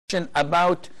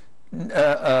about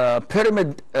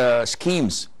pyramid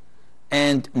schemes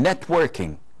and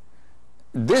networking.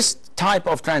 This type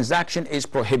of transaction is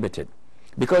prohibited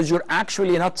because you're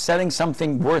actually not selling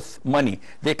something worth money.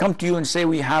 They come to you and say,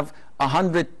 we have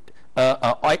 100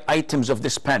 items of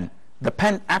this pen. The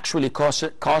pen actually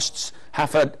costs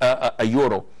half a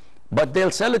euro, but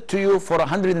they'll sell it to you for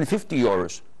 150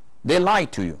 euros. They lie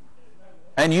to you,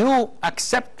 and you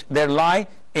accept their lie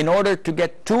in order to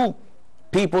get two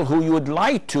people who you would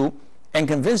lie to and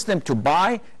convince them to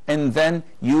buy, and then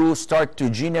you start to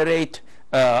generate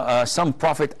some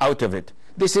profit out of it.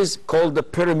 This is called the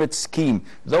pyramid scheme.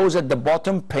 Those at the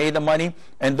bottom pay the money,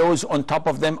 and those on top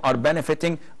of them are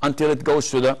benefiting until it goes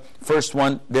to the first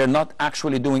one. They're not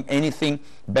actually doing anything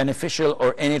beneficial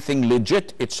or anything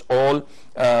legit. It's all,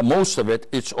 most of it,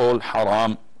 it's all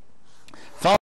haram.